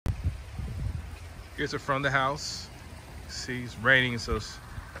Here's the front of the house. See, it's raining, so it's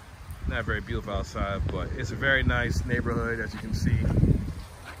not very beautiful outside, but it's a very nice neighborhood, as you can see.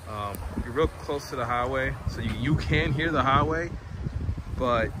 You're real close to the highway, so you can hear the highway,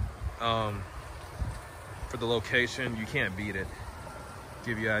 but for the location, you can't beat it.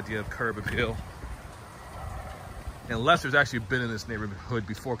 Give you an idea of curb appeal. And Lester's actually been in this neighborhood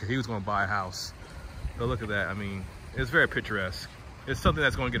before because he was going to buy a house. But look at that. I mean, it's very picturesque. It's something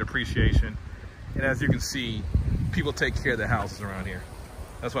that's going to get appreciation. And as you can see, people take care of the houses around here.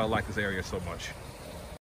 That's why I like this area so much.